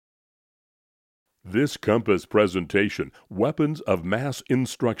This Compass presentation, Weapons of Mass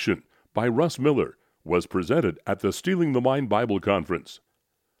Instruction, by Russ Miller, was presented at the Stealing the Mind Bible Conference.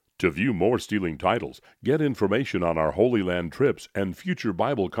 To view more Stealing titles, get information on our Holy Land trips and future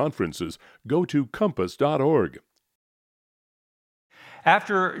Bible conferences, go to compass.org.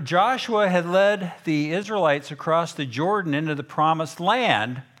 After Joshua had led the Israelites across the Jordan into the Promised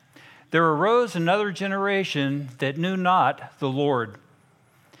Land, there arose another generation that knew not the Lord.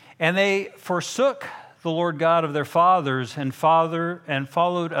 And they forsook the Lord God of their fathers and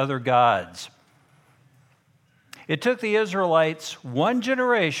followed other gods. It took the Israelites one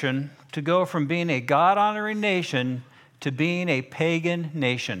generation to go from being a God-honoring nation to being a pagan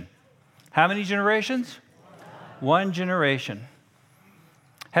nation. How many generations? One generation.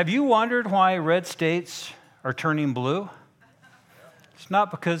 Have you wondered why red states are turning blue? It's not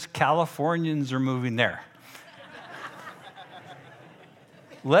because Californians are moving there.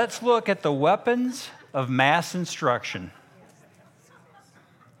 Let's look at the weapons of mass instruction.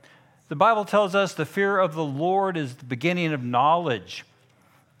 The Bible tells us the fear of the Lord is the beginning of knowledge.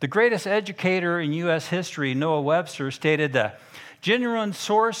 The greatest educator in U.S. history, Noah Webster, stated the genuine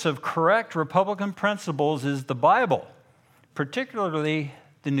source of correct Republican principles is the Bible, particularly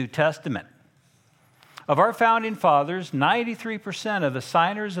the New Testament. Of our founding fathers, 93% of the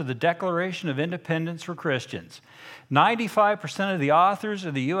signers of the Declaration of Independence were Christians. 95% of the authors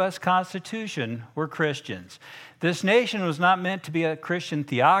of the U.S. Constitution were Christians. This nation was not meant to be a Christian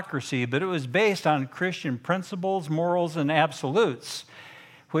theocracy, but it was based on Christian principles, morals, and absolutes,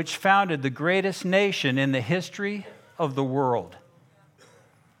 which founded the greatest nation in the history of the world.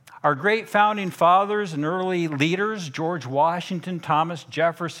 Our great founding fathers and early leaders, George Washington, Thomas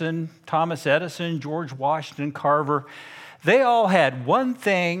Jefferson, Thomas Edison, George Washington Carver, they all had one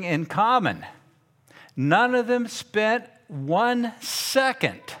thing in common. None of them spent 1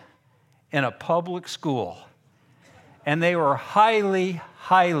 second in a public school. And they were highly,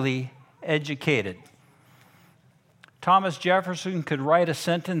 highly educated. Thomas Jefferson could write a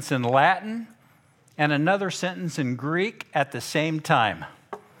sentence in Latin and another sentence in Greek at the same time.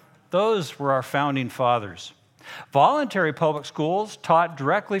 Those were our founding fathers. Voluntary public schools taught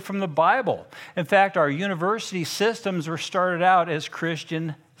directly from the Bible. In fact, our university systems were started out as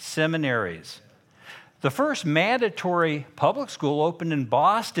Christian seminaries. The first mandatory public school opened in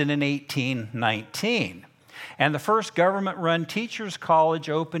Boston in 1819, and the first government-run teachers' college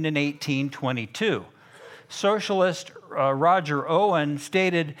opened in 1822. Socialist Roger Owen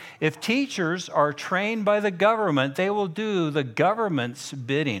stated, "If teachers are trained by the government, they will do the government's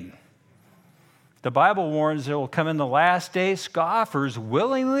bidding." The Bible warns there will come in the last days scoffers,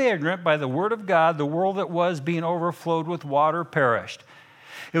 willingly ignorant by the word of God, the world that was being overflowed with water perished.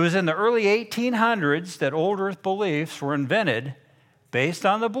 It was in the early 1800s that old earth beliefs were invented, based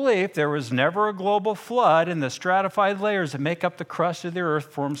on the belief there was never a global flood and the stratified layers that make up the crust of the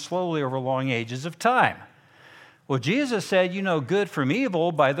earth formed slowly over long ages of time. Well, Jesus said, you know good from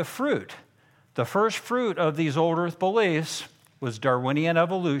evil by the fruit. The first fruit of these old earth beliefs was Darwinian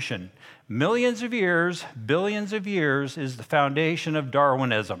evolution. Millions of years, billions of years is the foundation of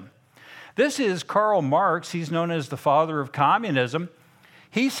Darwinism. This is Karl Marx. He's known as the father of communism.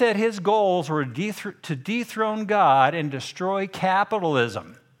 He said his goals were to dethrone God and destroy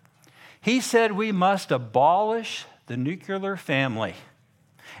capitalism. He said we must abolish the nuclear family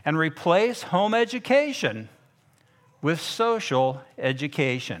and replace home education with social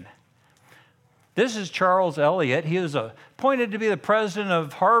education. This is Charles Eliot. He was appointed to be the president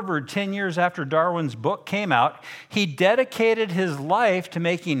of Harvard 10 years after Darwin's book came out. He dedicated his life to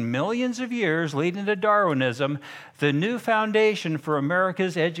making millions of years leading to Darwinism the new foundation for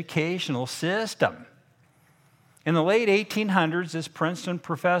America's educational system. In the late 1800s, this Princeton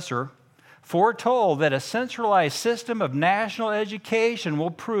professor foretold that a centralized system of national education will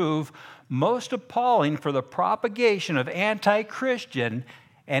prove most appalling for the propagation of anti-Christian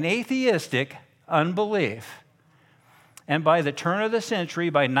and atheistic unbelief. And by the turn of the century,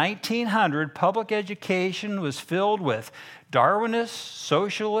 by 1900, public education was filled with Darwinists,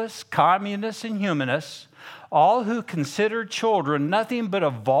 socialists, communists, and humanists, all who considered children nothing but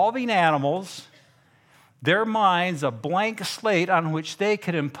evolving animals, their minds a blank slate on which they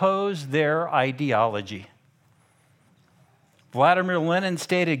could impose their ideology. Vladimir Lenin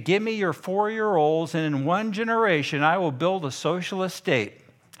stated, "Give me your 4-year-olds, and in one generation I will build a socialist state."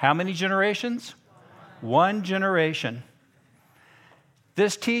 How many generations? One generation.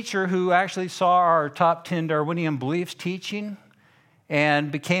 This teacher, who actually saw our top 10 Darwinian beliefs teaching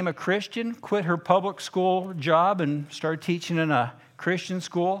and became a Christian, quit her public school job and started teaching in a Christian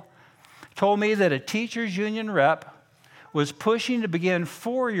school, told me that a teachers union rep was pushing to begin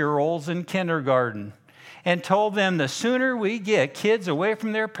 4-year-olds in kindergarten and told them the sooner we get kids away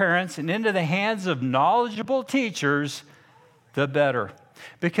from their parents and into the hands of knowledgeable teachers, the better.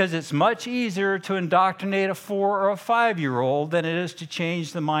 Because it's much easier to indoctrinate a 4 or a 5-year-old than it is to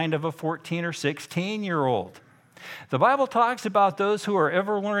change the mind of a 14 or 16-year-old. The Bible talks about those who are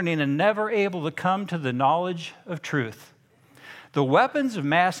ever learning and never able to come to the knowledge of truth. The weapons of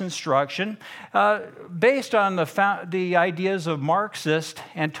mass instruction, based on the ideas of Marxist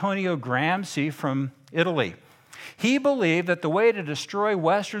Antonio Gramsci from Italy. He believed that the way to destroy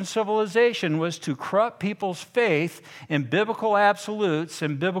Western civilization was to corrupt people's faith in biblical absolutes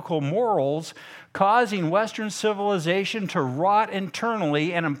and biblical morals, causing Western civilization to rot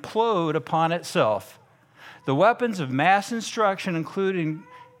internally and implode upon itself. The weapons of mass instruction include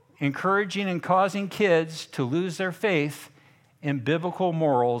encouraging and causing kids to lose their faith in biblical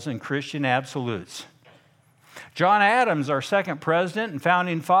morals and Christian absolutes. John Adams, our second president and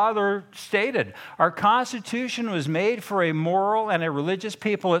founding father, stated, "Our Constitution was made for a moral and a religious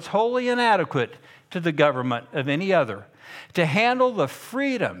people. It's wholly inadequate to the government of any other. To handle the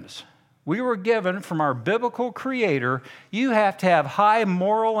freedoms we were given from our biblical Creator, you have to have high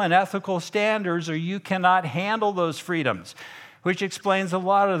moral and ethical standards, or you cannot handle those freedoms," which explains a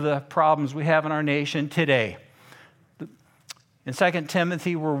lot of the problems we have in our nation today. In 2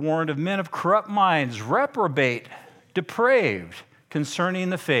 Timothy, we're warned of men of corrupt minds, reprobate, depraved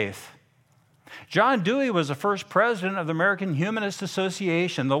concerning the faith. John Dewey was the first president of the American Humanist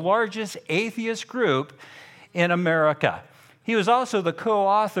Association, the largest atheist group in America. He was also the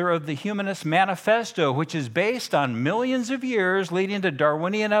co-author of the Humanist Manifesto, which is based on millions of years leading to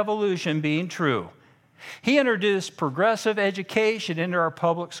Darwinian evolution being true. He introduced progressive education into our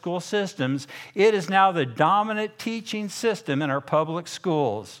public school systems. It is now the dominant teaching system in our public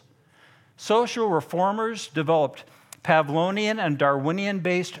schools. Social reformers developed Pavlovian and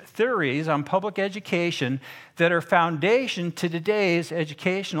Darwinian-based theories on public education that are foundation to today's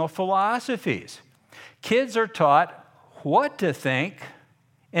educational philosophies. Kids are taught what to think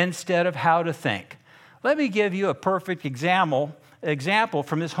instead of how to think. Let me give you a perfect example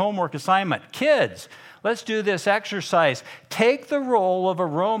from this homework assignment. Kids, let's do this exercise. Take the role of a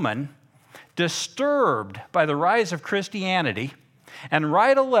Roman disturbed by the rise of Christianity and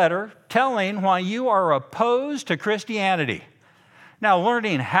write a letter telling why you are opposed to Christianity. Now,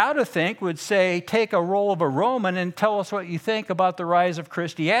 learning how to think would say, take a role of a Roman and tell us what you think about the rise of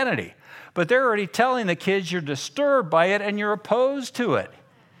Christianity. But they're already telling the kids you're disturbed by it and you're opposed to it.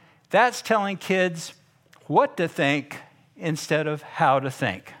 That's telling kids what to think instead of how to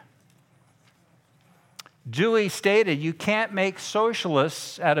think. Dewey stated, you can't make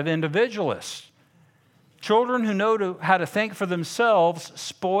socialists out of individualists. Children who know how to think for themselves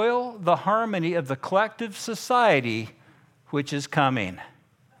spoil the harmony of the collective society which is coming.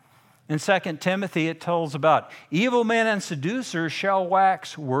 In 2 Timothy, it tells about evil men and seducers shall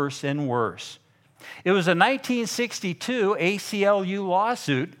wax worse and worse. It was a 1962 ACLU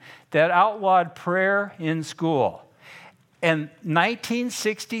lawsuit that outlawed prayer in school. And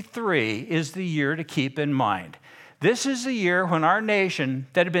 1963 is the year to keep in mind. This is the year when our nation,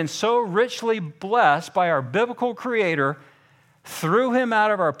 that had been so richly blessed by our biblical Creator, threw him out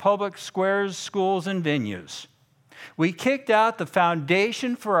of our public squares, schools, and venues. We kicked out the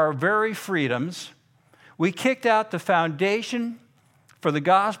foundation for our very freedoms. We kicked out the foundation for the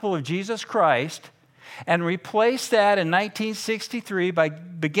gospel of Jesus Christ and replaced that in 1963 by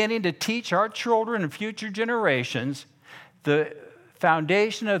beginning to teach our children and future generations the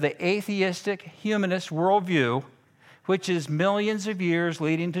foundation of the atheistic humanist worldview, which is millions of years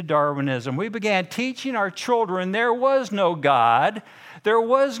leading to Darwinism. We began teaching our children there was no God, there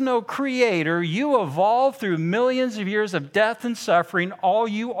was no Creator. You evolved through millions of years of death and suffering. All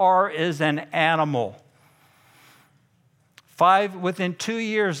you are is an animal. Within 2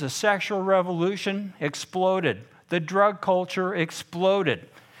 years, the sexual revolution exploded. The drug culture exploded.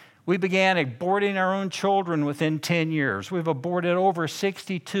 We began aborting our own children within 10 years. We've aborted over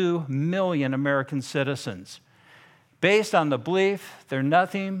 62 million American citizens, based on the belief they're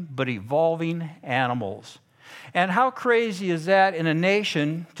nothing but evolving animals. And how crazy is that in a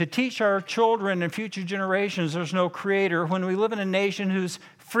nation to teach our children and future generations there's no Creator when we live in a nation whose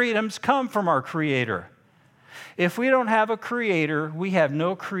freedoms come from our Creator? If we don't have a Creator, we have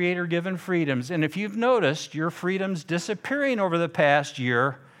no Creator-given freedoms. And if you've noticed your freedoms disappearing over the past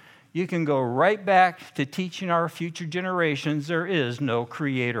year, you can go right back to teaching our future generations there is no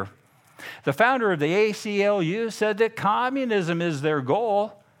Creator. The founder of the ACLU said that communism is their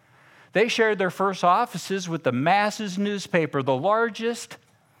goal. They shared their first offices with the Masses newspaper, the largest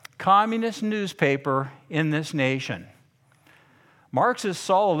communist newspaper in this nation. Marxist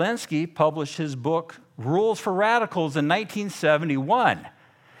Saul Alinsky published his book, Rules for Radicals, in 1971.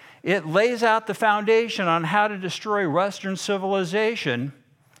 It lays out the foundation on how to destroy Western civilization,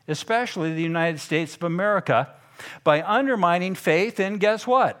 especially the United States of America, by undermining faith in, guess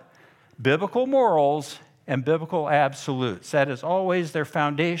what? Biblical morals and biblical absolutes. That is always their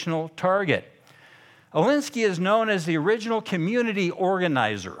foundational target. Alinsky is known as the original community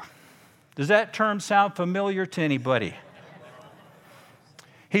organizer. Does that term sound familiar to anybody?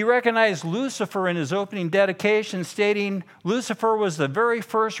 He recognized Lucifer in his opening dedication, stating Lucifer was the very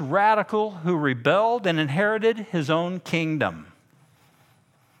first radical who rebelled and inherited his own kingdom.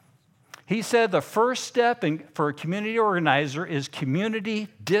 He said the first step for a community organizer is community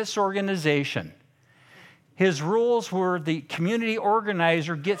disorganization. His rules were the community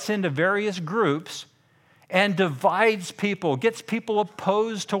organizer gets into various groups and divides people, gets people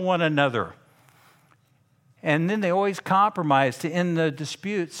opposed to one another. And then they always compromise to end the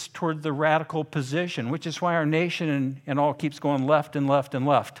disputes toward the radical position, which is why our nation and all keeps going left and left and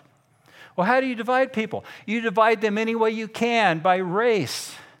left. Well, how do you divide people? You divide them any way you can, by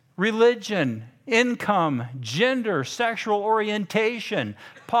race, religion, income, gender, sexual orientation,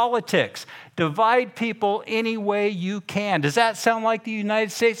 politics. Divide people any way you can. Does that sound like the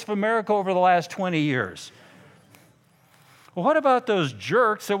United States of America over the last 20 years? Well, what about those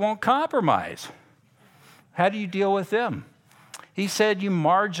jerks that won't compromise? How do you deal with them? He said you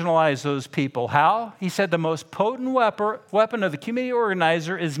marginalize those people. How? He said the most potent weapon of the community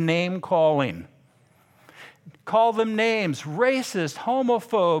organizer is name calling. Call them names: racist,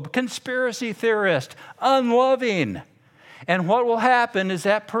 homophobe, conspiracy theorist, unloving. And what will happen is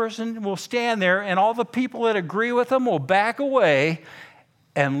that person will stand there and all the people that agree with them will back away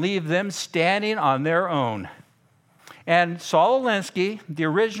and leave them standing on their own. And Saul Alinsky, the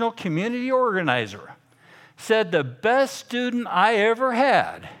original community organizer, said the best student I ever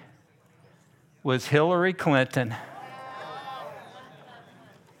had was Hillary Clinton.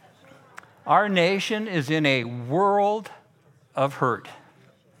 Our nation is in a world of hurt.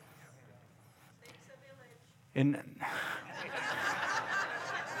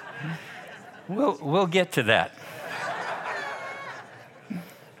 We'll get to that.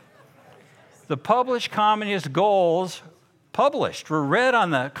 The published communist goals were read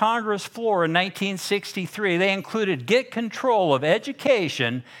on the Congress floor in 1963. They included get control of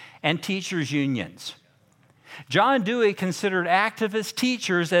education and teachers' unions. John Dewey considered activist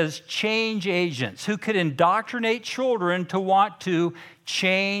teachers as change agents who could indoctrinate children to want to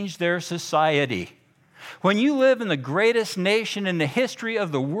change their society. When you live in the greatest nation in the history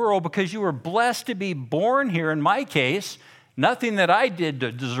of the world because you were blessed to be born here, in my case, nothing that I did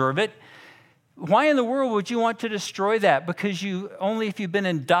to deserve it, why in the world would you want to destroy that? Because only if you've been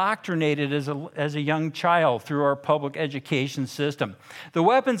indoctrinated as a young child through our public education system. The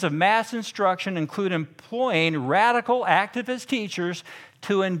weapons of mass instruction include employing radical activist teachers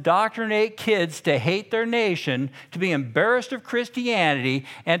to indoctrinate kids to hate their nation, to be embarrassed of Christianity,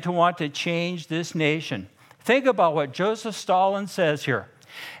 and to want to change this nation. Think about what Joseph Stalin says here.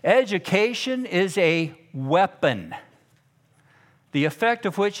 Education is a weapon, the effect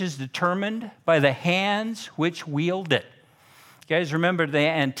of which is determined by the hands which wield it. You guys remember the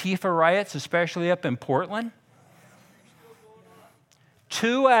Antifa riots, especially up in Portland?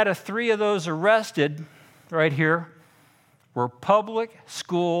 2 out of 3 of those arrested right here were public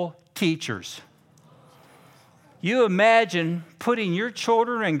school teachers. You imagine putting your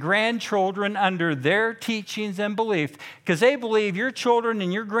children and grandchildren under their teachings and belief, because they believe your children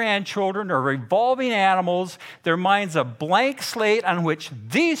and your grandchildren are revolving animals. Their mind's a blank slate on which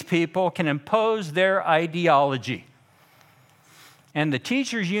these people can impose their ideology. And the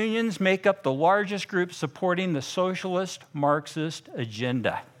teachers' unions make up the largest group supporting the socialist Marxist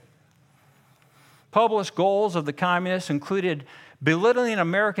agenda. Published goals of the communists included belittling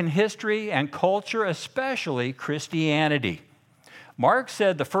American history and culture, especially Christianity. Marx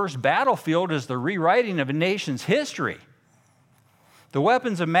said the first battlefield is the rewriting of a nation's history. The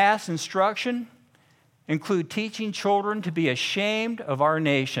weapons of mass instruction include teaching children to be ashamed of our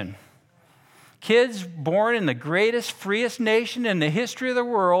nation. Kids born in the greatest, freest nation in the history of the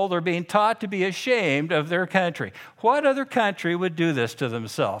world are being taught to be ashamed of their country. What other country would do this to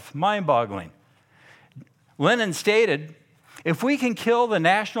themselves? Mind-boggling. Lenin stated, if we can kill the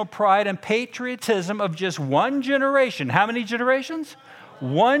national pride and patriotism of just one generation, how many generations?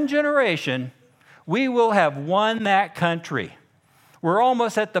 One generation, we will have won that country. We're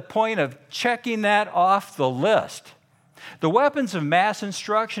almost at the point of checking that off the list. The weapons of mass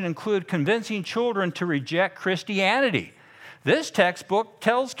instruction include convincing children to reject Christianity. This textbook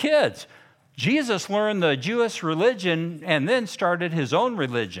tells kids, Jesus learned the Jewish religion and then started his own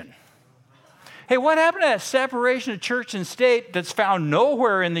religion. Hey, what happened to that separation of church and state that's found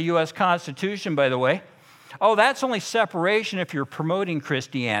nowhere in the U.S. Constitution, by the way? Oh, that's only separation if you're promoting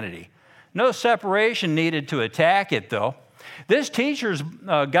Christianity. No separation needed to attack it, though. This teacher's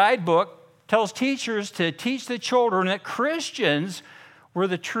guidebook tells teachers to teach the children that Christians were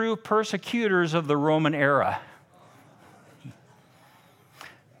the true persecutors of the Roman era.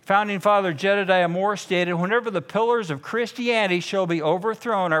 Founding Father Jedediah Moore stated, whenever the pillars of Christianity shall be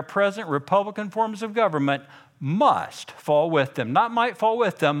overthrown, our present Republican forms of government must fall with them. Not might fall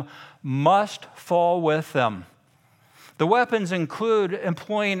with them, must fall with them. The weapons include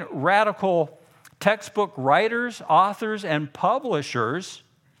employing radical textbook writers, authors, and publishers.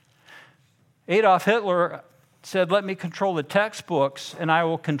 Adolf Hitler said, let me control the textbooks and I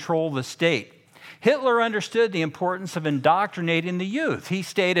will control the state. Hitler understood the importance of indoctrinating the youth. He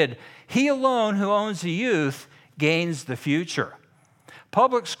stated, he alone who owns the youth gains the future.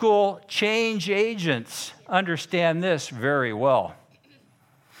 Public school change agents understand this very well.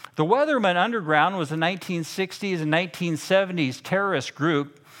 The Weatherman Underground was a 1960s and 1970s terrorist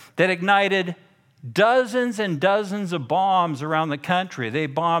group that ignited dozens and dozens of bombs around the country. They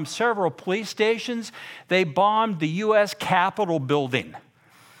bombed several police stations. They bombed the U.S. Capitol building.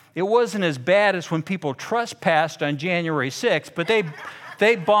 It wasn't as bad as when people trespassed on January 6th, but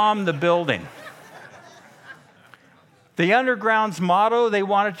they bombed the building. The Underground's motto, they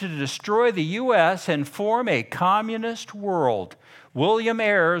wanted to destroy the U.S. and form a communist world. William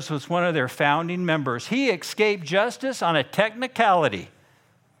Ayres was one of their founding members. He escaped justice on a technicality.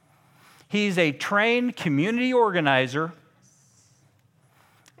 He's a trained community organizer,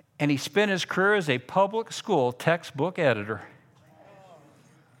 and he spent his career as a public school textbook editor.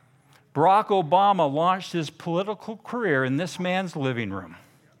 Barack Obama launched his political career in this man's living room.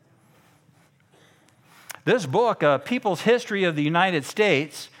 This book, A People's History of the United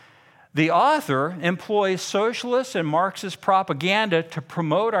States, the author employs socialist and Marxist propaganda to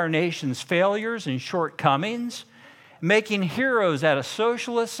promote our nation's failures and shortcomings, making heroes out of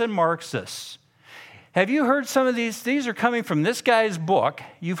socialists and Marxists. Have you heard some of these? These are coming from this guy's book.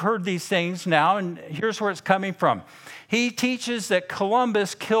 You've heard these things now, and here's where it's coming from. He teaches that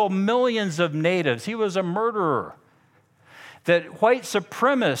Columbus killed millions of natives. He was a murderer. That white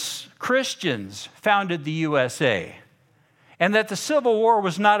supremacist Christians founded the USA. And that the Civil War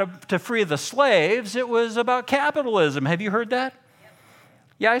was not to free the slaves, it was about capitalism. Have you heard that?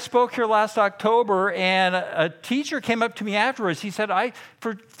 Yeah, I spoke here last October, and a teacher came up to me afterwards. He said,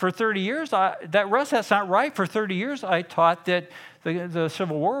 for 30 years, Russ, that's not right. For 30 years, I taught that the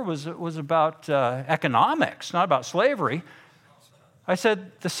Civil War was about economics, not about slavery. I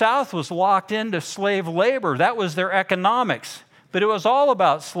said, the South was locked into slave labor. That was their economics. But it was all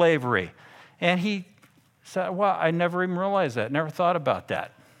about slavery. And he said, well, I never even realized that, never thought about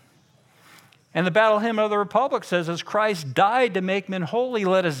that. And the Battle Hymn of the Republic says, as Christ died to make men holy,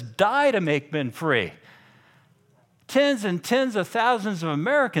 let us die to make men free. Tens and tens of thousands of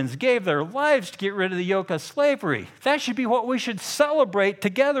Americans gave their lives to get rid of the yoke of slavery. That should be what we should celebrate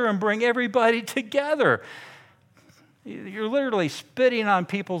together and bring everybody together. You're literally spitting on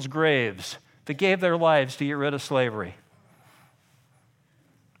people's graves that gave their lives to get rid of slavery.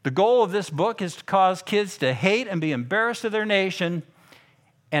 The goal of this book is to cause kids to hate and be embarrassed of their nation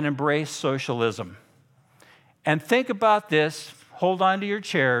and embrace socialism. And think about this, hold on to your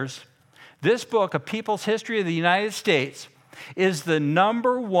chairs. This book, A People's History of the United States, is the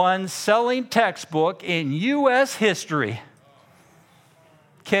 #1 selling textbook in U.S. history.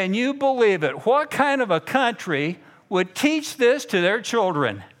 Can you believe it? What kind of a country would teach this to their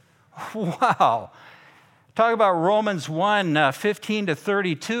children? Wow. Talk about Romans 1, 15 to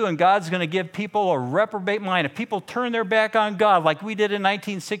 32, and God's going to give people a reprobate mind. If people turn their back on God like we did in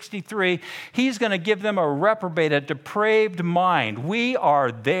 1963, He's going to give them a reprobate, a depraved mind. We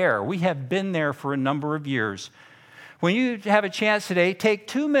are there. We have been there for a number of years. When you have a chance today, take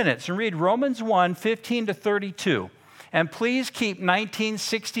 2 minutes and read Romans 1, 15 to 32. And please keep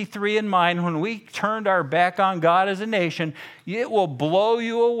 1963 in mind. When we turned our back on God as a nation, it will blow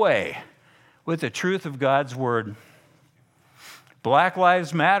you away with the truth of God's word. Black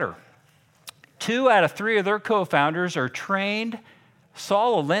Lives Matter. 2 out of 3 of their co-founders are trained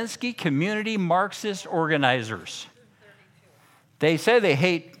Saul Alinsky community Marxist organizers. They say they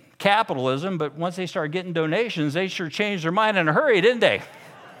hate capitalism, but once they start getting donations, they sure changed their mind in a hurry, didn't they?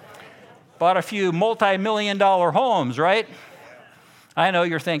 Bought a few multi-million-dollar homes, right? I know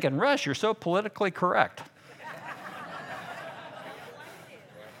you're thinking, Russ, you're so politically correct.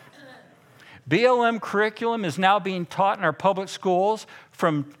 BLM curriculum is now being taught in our public schools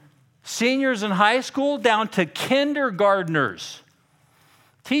from seniors in high school down to kindergartners.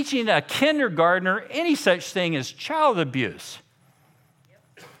 Teaching a kindergartner any such thing as child abuse.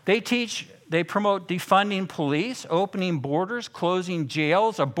 They promote defunding police, opening borders, closing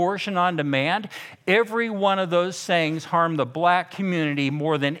jails, abortion on demand. Every one of those things harm the black community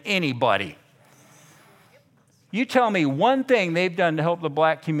more than anybody. You tell me one thing they've done to help the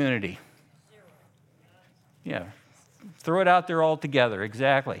black community. Yeah, throw it out there altogether,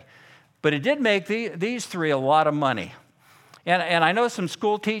 exactly. But it did make these three a lot of money. And I know some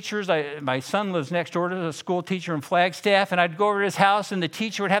school teachers. My son lives next door to a school teacher in Flagstaff, and I'd go over to his house, and the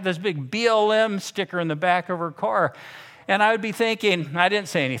teacher would have this big BLM sticker in the back of her car. And I would be thinking, I didn't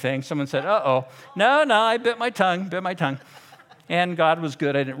say anything. Someone said, uh-oh. No, I bit my tongue. And God was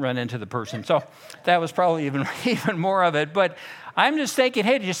good. I didn't run into the person. So that was probably even more of it. But I'm just thinking,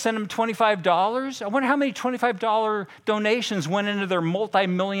 hey, did you send them $25? I wonder how many $25 donations went into their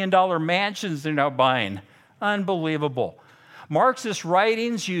multi-million-dollar mansions they're now buying. Unbelievable. Marxist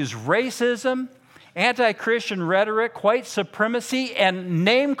writings use racism, anti-Christian rhetoric, white supremacy, and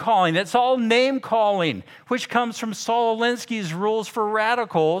name-calling. It's all name-calling, which comes from Saul Alinsky's Rules for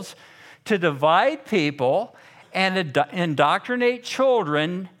Radicals, to divide people and indoctrinate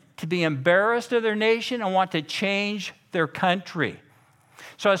children to be embarrassed of their nation and want to change their country.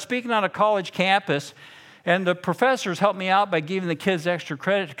 So I was speaking on a college campus, and the professors helped me out by giving the kids extra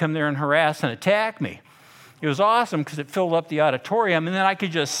credit to come there and harass and attack me. It was awesome because it filled up the auditorium, and then I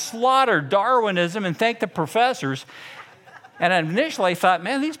could just slaughter Darwinism and thank the professors. And initially I thought,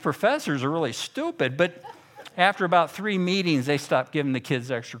 man, these professors are really stupid. But after about 3 meetings, they stopped giving the kids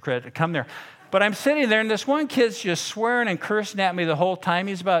extra credit to come there. But I'm sitting there, and this one kid's just swearing and cursing at me the whole time.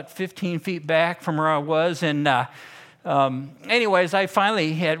 He's about 15 feet back from where I was. And anyways, I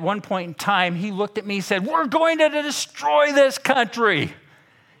finally, at one point in time, he looked at me and said, "We're going to destroy this country."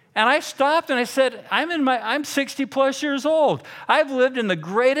 And I stopped and I said, I'm 60 plus years old. I've lived in the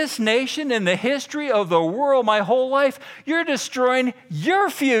greatest nation in the history of the world my whole life. You're destroying your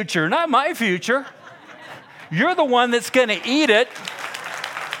future, not my future. You're the one that's going to eat it.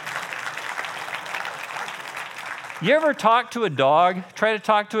 You ever talk to a dog, try to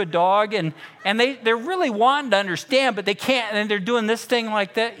talk to a dog, and they're really wanting to understand, but they can't, and they're doing this thing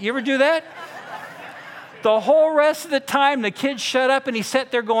like that? You ever do that? The whole rest of the time, the kid shut up, and he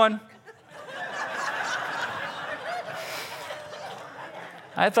sat there going,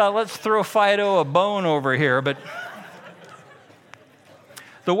 I thought, let's throw Fido a bone over here. But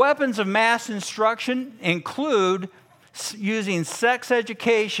the weapons of mass instruction include using sex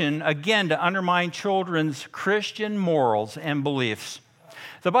education, again, to undermine children's Christian morals and beliefs.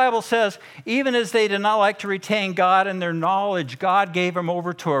 The Bible says, even as they did not like to retain God in their knowledge, God gave them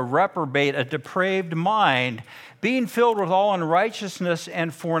over to a reprobate, a depraved mind, being filled with all unrighteousness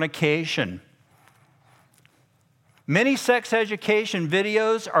and fornication. Many sex education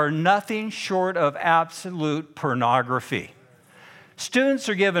videos are nothing short of absolute pornography. Students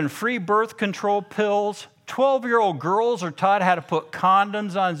are given free birth control pills. 12-year-old girls are taught how to put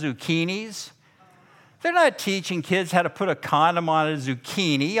condoms on zucchinis. They're not teaching kids how to put a condom on a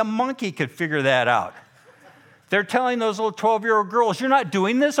zucchini. A monkey could figure that out. They're telling those little 12-year-old girls, you're not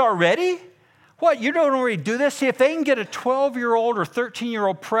doing this already? What, you don't already do this? See, if they can get a 12-year-old or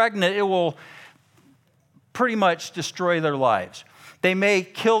 13-year-old pregnant, it will pretty much destroy their lives. They may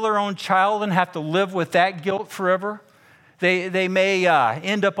kill their own child and have to live with that guilt forever. They may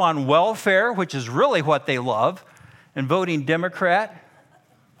end up on welfare, which is really what they love, and voting Democrat.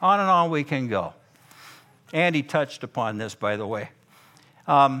 On and on we can go. Andy touched upon this, by the way.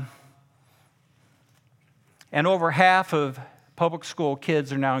 And over half of public school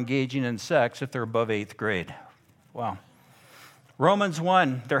kids are now engaging in sex if they're above 8th grade. Wow. Romans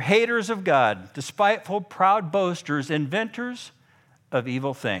 1, they're haters of God, despiteful, proud boasters, inventors of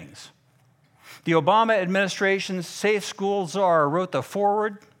evil things. The Obama administration's Safe School Czar wrote the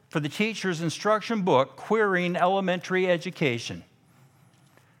foreword for the teacher's instruction book, Queering Elementary Education.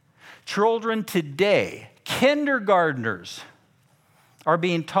 Children today, kindergartners, are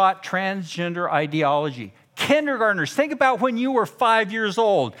being taught transgender ideology. Kindergartners, think about when you were 5 years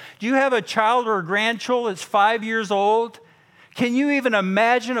old. Do you have a child or a grandchild that's 5 years old? Can you even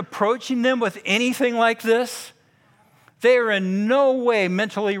imagine approaching them with anything like this? They are in no way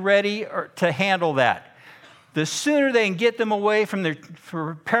mentally ready to handle that. The sooner they can get them away from their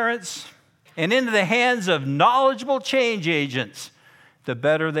parents and into the hands of knowledgeable change agents, the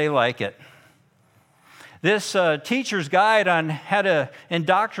better they like it. This teacher's guide on how to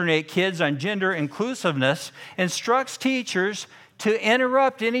indoctrinate kids on gender inclusiveness instructs teachers to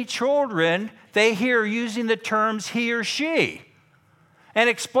interrupt any children they hear using the terms he or she. and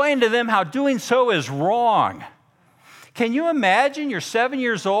explain to them how doing so is wrong. Can you imagine you're 7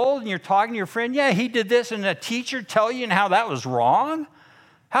 years old and you're talking to your friend, yeah, he did this, and a teacher tell you how that was wrong?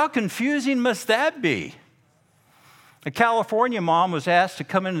 How confusing must that be? A California mom was asked to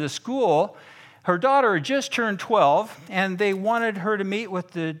come into the school. Her daughter had just turned 12, and they wanted her to meet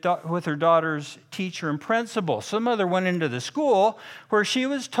with her daughter's teacher and principal. So the mother went into the school where she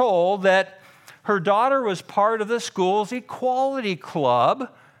was told that her daughter was part of the school's equality club,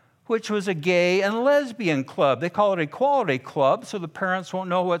 which was a gay and lesbian club. They call it equality club, so the parents won't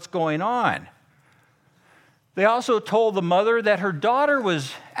know what's going on. They also told the mother that her daughter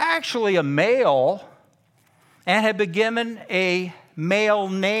was actually a male and had been given a male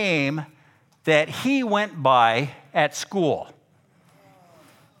name that he went by at school.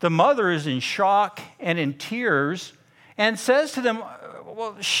 The mother is in shock and in tears and says to them,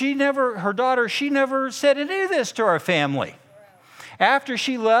 well, her daughter never said any of this to our family. After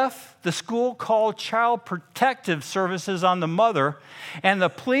she left, the school called Child Protective Services on the mother, and the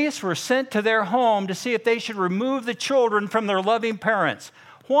police were sent to their home to see if they should remove the children from their loving parents.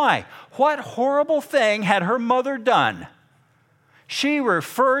 Why? What horrible thing had her mother done? She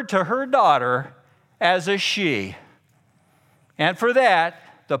referred to her daughter as a she. And for that,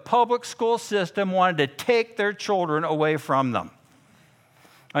 the public school system wanted to take their children away from them.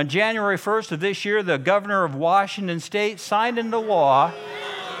 On January 1st of this year, the governor of Washington State signed into law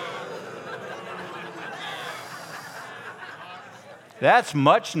that's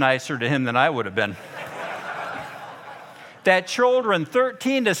much nicer to him than I would have been. That children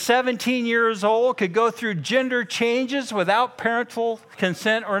 13 to 17 years old could go through gender changes without parental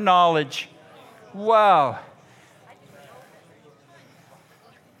consent or knowledge. Wow.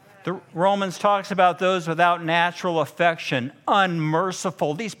 The Romans talks about those without natural affection,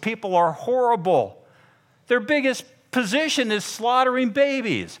 unmerciful. These people are horrible. Their biggest position is slaughtering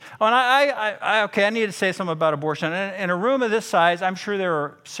babies. Oh, and I need to say something about abortion. In a room of this size, I'm sure there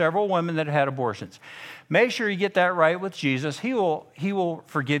are several women that have had abortions. Make sure you get that right with Jesus. He will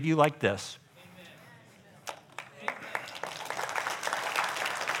forgive you like this.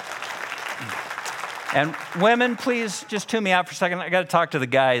 And women, please just tune me out for a second. I got to talk to the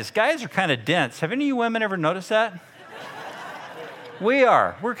guys. Guys are kind of dense. Have any of you women ever noticed that?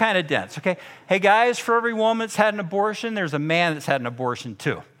 We're kind of dense, okay? Hey guys, for every woman that's had an abortion, there's a man that's had an abortion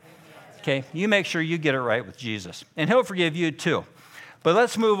too. Okay, you make sure you get it right with Jesus, and he'll forgive you too. But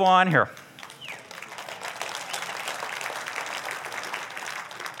let's move on here.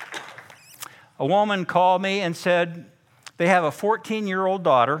 A woman called me and said they have a 14-year-old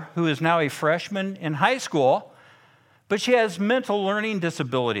daughter who is now a freshman in high school, but she has mental learning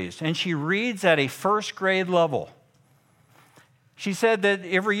disabilities, and she reads at a first grade level. She said that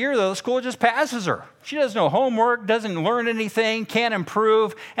every year, though, the school just passes her. She does no homework, doesn't learn anything, can't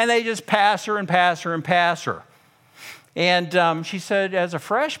improve, and they just pass her and pass her and pass her. And she said as a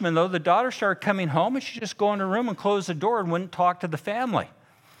freshman, though, the daughter started coming home, and she'd just go in her room and close the door and wouldn't talk to the family.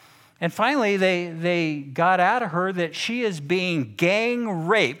 And finally, they got out of her that she is being gang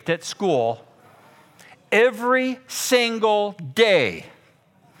raped at school every single day.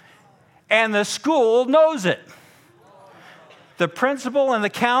 And the school knows it. The principal and the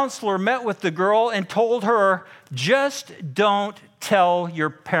counselor met with the girl and told her, just don't tell your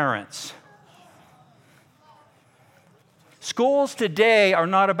parents. Schools today are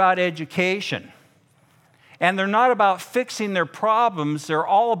not about education. And they're not about fixing their problems. They're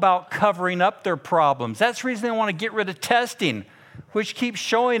all about covering up their problems. That's the reason they want to get rid of testing, which keeps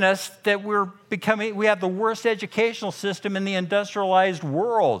showing us that we have the worst educational system in the industrialized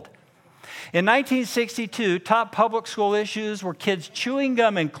world. In 1962, top public school issues were kids chewing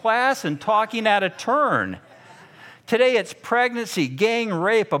gum in class and talking out of turn. Today, it's pregnancy, gang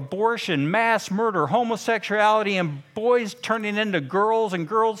rape, abortion, mass murder, homosexuality, and boys turning into girls and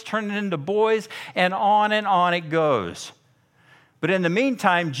girls turning into boys, and on it goes. But in the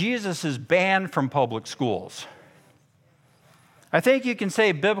meantime, Jesus is banned from public schools. I think you can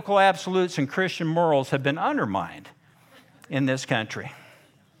say biblical absolutes and Christian morals have been undermined in this country.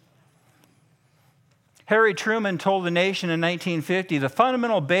 Harry Truman told the nation in 1950, the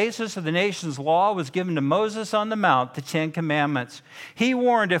fundamental basis of the nation's law was given to Moses on the Mount, the Ten Commandments. He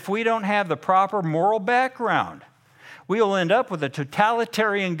warned if we don't have the proper moral background, we will end up with a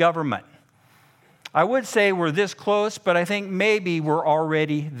totalitarian government. I would say we're this close, but I think maybe we're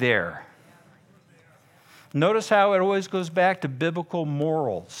already there. Notice how it always goes back to biblical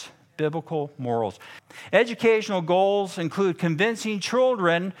morals. Biblical morals. Educational goals include convincing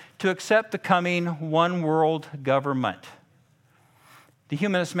children to accept the coming one world government. The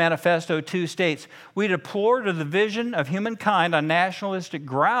Humanist Manifesto 2 states, "We deplore the division of humankind on nationalistic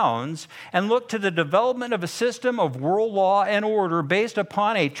grounds and look to the development of a system of world law and order based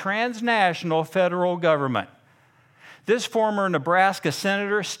upon a transnational federal government." This former Nebraska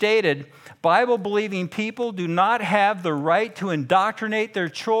senator stated, "Bible-believing people do not have the right to indoctrinate their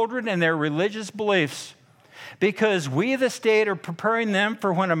children in their religious beliefs, because we, the state, are preparing them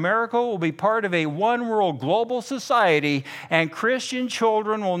for when America will be part of a one-world global society and Christian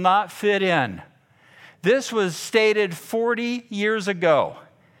children will not fit in." This was stated 40 years ago.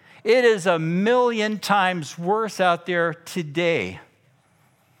 It is 1,000,000 times worse out there today.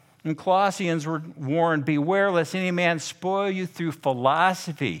 And Colossians were warned, "Beware lest any man spoil you through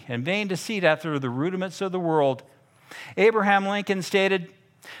philosophy and vain deceit after the rudiments of the world." Abraham Lincoln stated,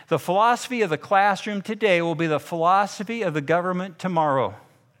 "The philosophy of the classroom today will be the philosophy of the government tomorrow."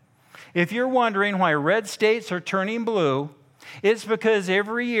 If you're wondering why red states are turning blue, it's because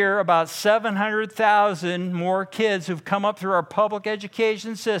every year about 700,000 more kids who've come up through our public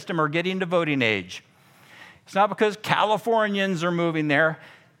education system are getting to voting age. It's not because Californians are moving there.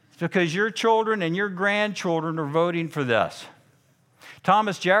 It's because your children and your grandchildren are voting for this.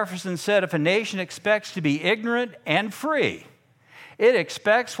 Thomas Jefferson said, "If a nation expects to be ignorant and free, it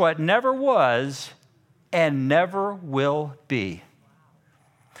expects what never was and never will be."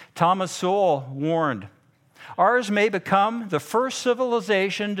 Thomas Sowell warned, "Ours may become the first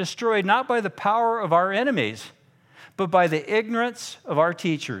civilization destroyed not by the power of our enemies, but by the ignorance of our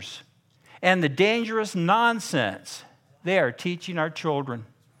teachers and the dangerous nonsense they are teaching our children."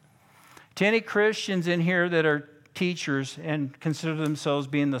 To any Christians in here that are teachers and consider themselves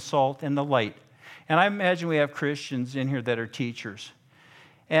being the salt and the light, and I imagine we have Christians in here that are teachers.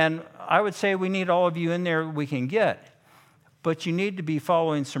 And I would say we need all of you in there we can get. But you need to be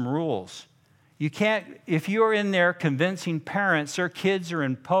following some rules. You can't, if you're in there convincing parents their kids are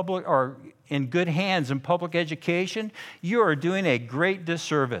in public or in good hands in public education, you are doing a great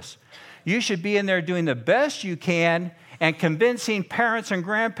disservice. You should be in there doing the best you can and convincing parents and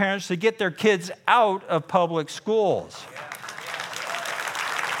grandparents to get their kids out of public schools.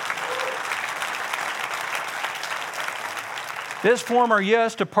 This former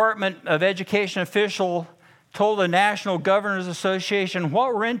U.S. Department of Education official told the National Governors Association,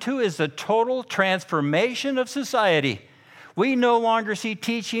 "What we're into is the total transformation of society. We no longer see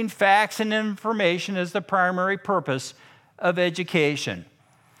teaching facts and information as the primary purpose of education."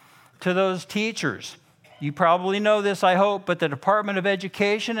 To those teachers, you probably know this, I hope, but the Department of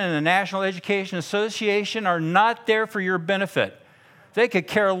Education and the National Education Association are not there for your benefit. They could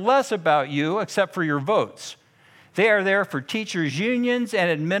care less about you except for your votes. They are there for teachers' unions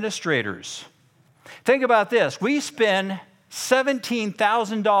and administrators. Think about this. We spend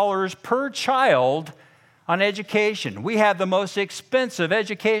 $17,000 per child on education. We have the most expensive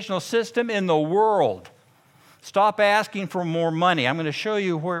educational system in the world. Stop asking for more money. I'm going to show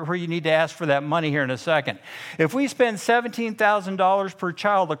you where you need to ask for that money here in a second. If we spend $17,000 per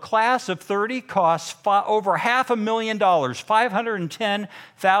child, a class of 30 costs over $500,000,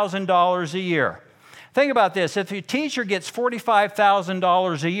 $510,000 a year. Think about this. If a teacher gets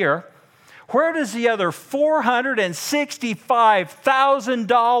 $45,000 a year, where does the other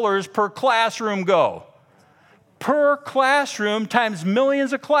 $465,000 per classroom go? Per classroom times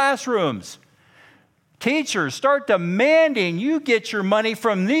millions of classrooms. Teachers, start demanding you get your money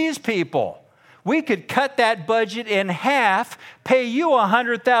from these people. We could cut that budget in half, pay you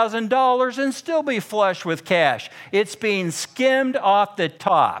 $100,000, and still be flush with cash. It's being skimmed off the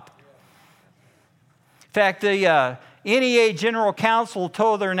top. In fact, the NEA General Counsel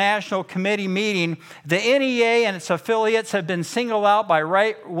told their national committee meeting, the NEA and its affiliates have been singled out by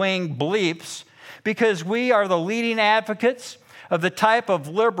right-wing bleeps because we are the leading advocates of the type of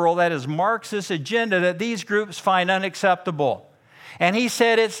liberal, that is Marxist agenda, that these groups find unacceptable. And he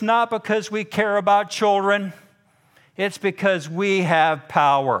said it's not because we care about children, it's because we have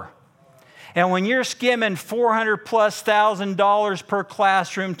power. And when you're skimming $400,000+ per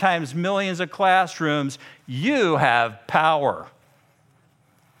classroom times millions of classrooms, you have power.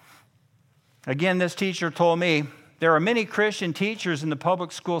 Again, this teacher told me, there are many Christian teachers in the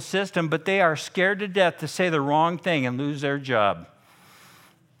public school system, but they are scared to death to say the wrong thing and lose their job.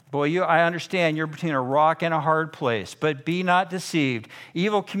 Boy, I understand you're between a rock and a hard place, but be not deceived.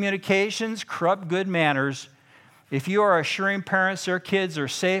 Evil communications corrupt good manners. If you are assuring parents their kids are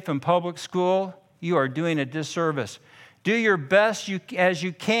safe in public school, you are doing a disservice. Do your best as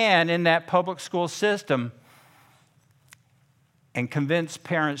you can in that public school system and convince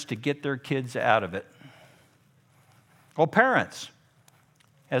parents to get their kids out of it. Well, parents,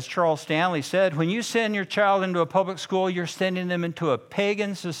 As Charles Stanley said, when you send your child into a public school, you're sending them into a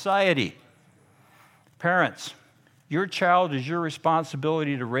pagan society. Parents, your child is your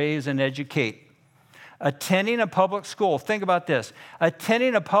responsibility to raise and educate. Attending a public school, think about this,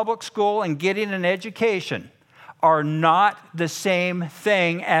 attending a public school and getting an education are not the same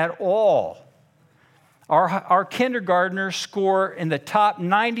thing at all. Our kindergartners score in the top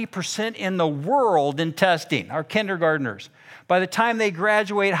 90% in the world in testing, our kindergartners. By the time they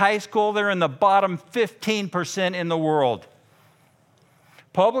graduate high school, they're in the bottom 15% in the world.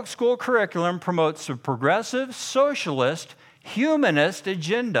 Public school curriculum promotes a progressive, socialist, humanist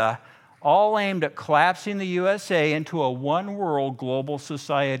agenda, all aimed at collapsing the USA into a one-world global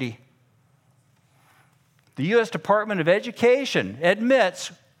society. The U.S. Department of Education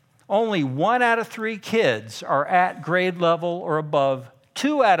admits only 1 out of 3 kids are at grade level or above.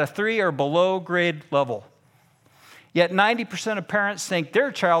 2 out of 3 are below grade level. Yet 90% of parents think their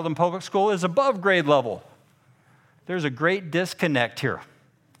child in public school is above grade level. There's a great disconnect here.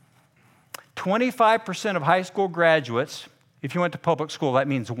 25% of high school graduates, if you went to public school, that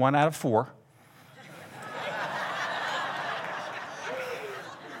means 1 out of 4.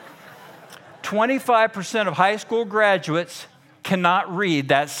 25% of high school graduates cannot read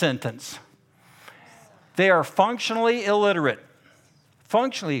that sentence. They are functionally illiterate.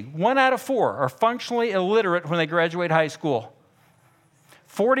 Functionally, 1 out of 4 are functionally illiterate when they graduate high school.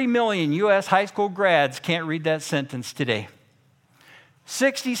 40 million U.S. high school grads can't read that sentence today.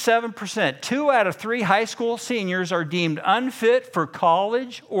 67%, 2 out of 3 high school seniors are deemed unfit for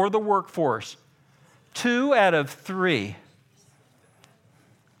college or the workforce. 2 out of 3.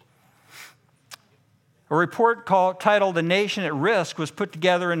 A report titled "A Nation at Risk" was put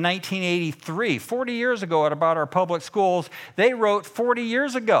together in 1983, 40 years ago, about our public schools. They wrote 40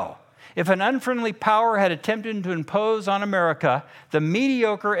 years ago, if an unfriendly power had attempted to impose on America the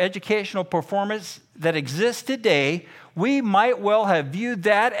mediocre educational performance that exists today, we might well have viewed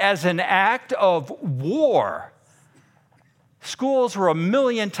that as an act of war. Schools were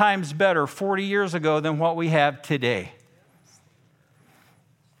 1,000,000 times better 40 years ago than what we have today.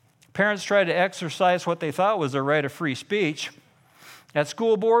 Parents tried to exercise what they thought was their right of free speech at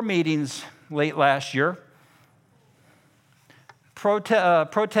school board meetings late last year,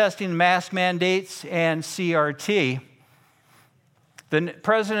 protesting mask mandates and CRT. The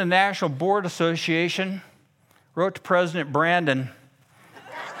president of the National Board Association wrote to President Brandon,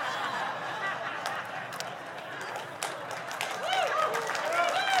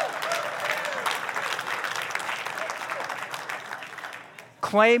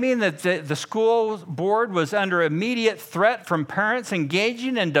 claiming that the school board was under immediate threat from parents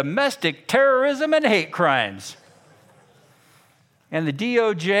engaging in domestic terrorism and hate crimes. And the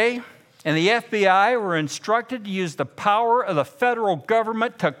DOJ and the FBI were instructed to use the power of the federal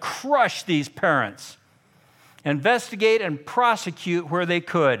government to crush these parents, investigate and prosecute where they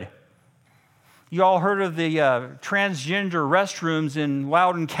could. You all heard of the transgender restrooms in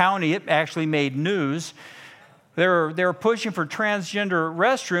Loudoun County. It actually made news. They were pushing for transgender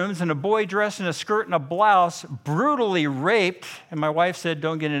restrooms, and a boy dressed in a skirt and a blouse brutally raped, and my wife said,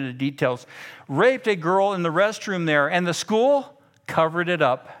 don't get into details, raped a girl in the restroom there, and the school covered it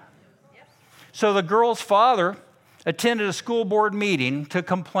up. Yep. So the girl's father attended a school board meeting to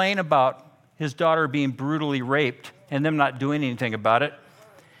complain about his daughter being brutally raped and them not doing anything about it.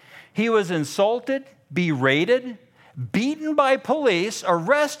 He was insulted, berated, beaten by police,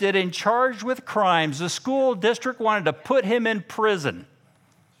 arrested, and charged with crimes. The school district wanted to put him in prison.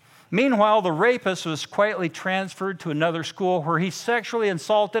 Meanwhile, the rapist was quietly transferred to another school where he sexually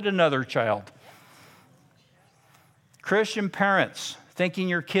assaulted another child. Christian parents, thinking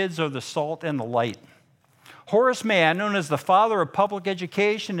your kids are the salt and the light. Horace Mann, known as the father of public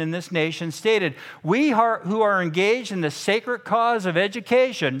education in this nation, stated, "We who are engaged in the sacred cause of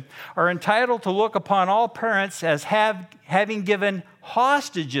education are entitled to look upon all parents as having given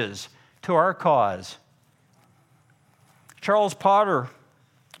hostages to our cause." Charles Potter,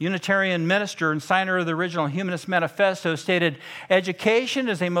 Unitarian minister and signer of the original Humanist Manifesto, stated, "Education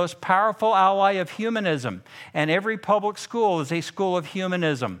is a most powerful ally of humanism, and every public school is a school of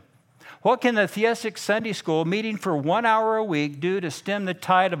humanism. What can the Theistic Sunday School, meeting for 1 hour a week, do to stem the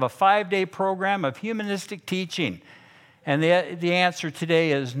tide of a 5-day program of humanistic teaching?" And the answer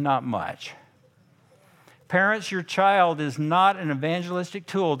today is not much. Parents, your child is not an evangelistic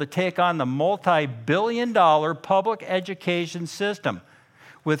tool to take on the multi-billion-dollar public education system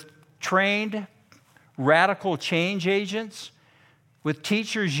with trained radical change agents, with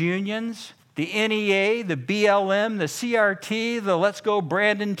teachers' unions, the NEA, the BLM, the CRT, the Let's Go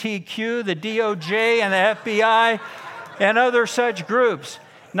Brandon TQ, the DOJ, and the FBI, and other such groups.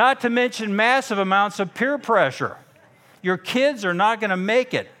 Not to mention massive amounts of peer pressure. Your kids are not going to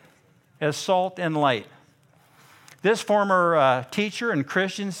make it as salt and light. This former teacher and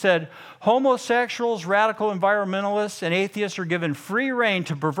Christian said, homosexuals, radical environmentalists, and atheists are given free rein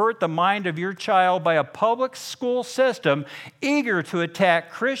to pervert the mind of your child by a public school system eager to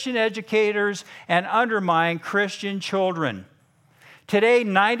attack Christian educators and undermine Christian children. Today,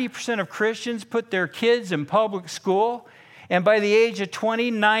 90% of Christians put their kids in public school, and by the age of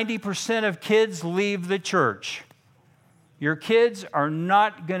 20, 90% of kids leave the church. Your kids are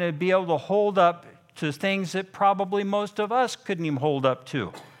not going to be able to hold up to things that probably most of us couldn't even hold up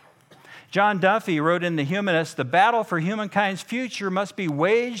to. John Duffy wrote in The Humanist, the battle for humankind's future must be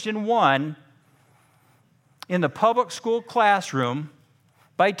waged and won in the public school classroom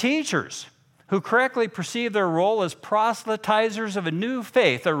by teachers who correctly perceive their role as proselytizers of a new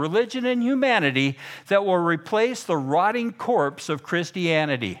faith, a religion and humanity that will replace the rotting corpse of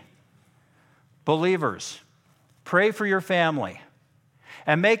Christianity. Believers, pray for your family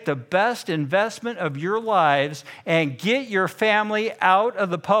and make the best investment of your lives and get your family out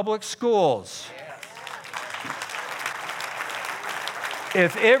of the public schools.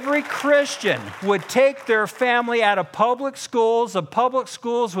 If every Christian would take their family out of public schools, the public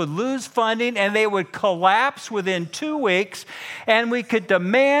schools would lose funding and they would collapse within 2 weeks, and we could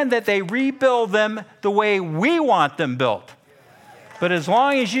demand that they rebuild them the way we want them built. But as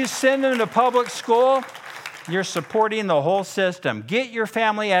long as you send them to public school, you're supporting the whole system. Get your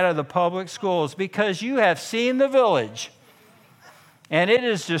family out of the public schools because you have seen the village, and it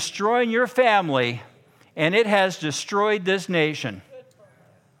is destroying your family, and it has destroyed this nation.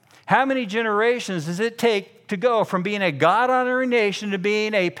 How many generations does it take to go from being a God-honoring nation to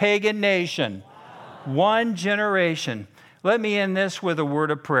being a pagan nation? 1 generation. Let me end this with a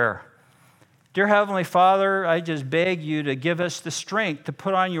word of prayer. Dear Heavenly Father, I just beg you to give us the strength to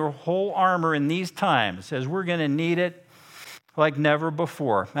put on your whole armor in these times, as we're going to need it like never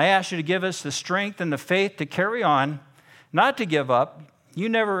before. I ask you to give us the strength and the faith to carry on, not to give up. You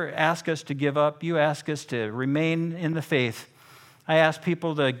never ask us to give up. You ask us to remain in the faith. I ask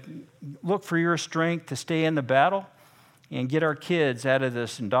people to look for your strength to stay in the battle and get our kids out of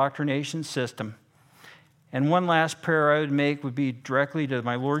this indoctrination system. And one last prayer I would make would be directly to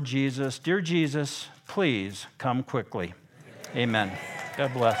my Lord Jesus. Dear Jesus, please come quickly. Amen.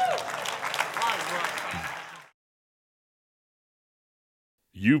 God bless.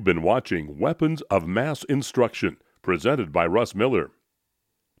 You've been watching Weapons of Mass Instruction, presented by Russ Miller.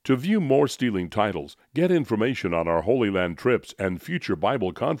 To view more Stealing titles, get information on our Holy Land trips and future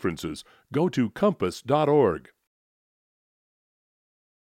Bible conferences, go to compass.org.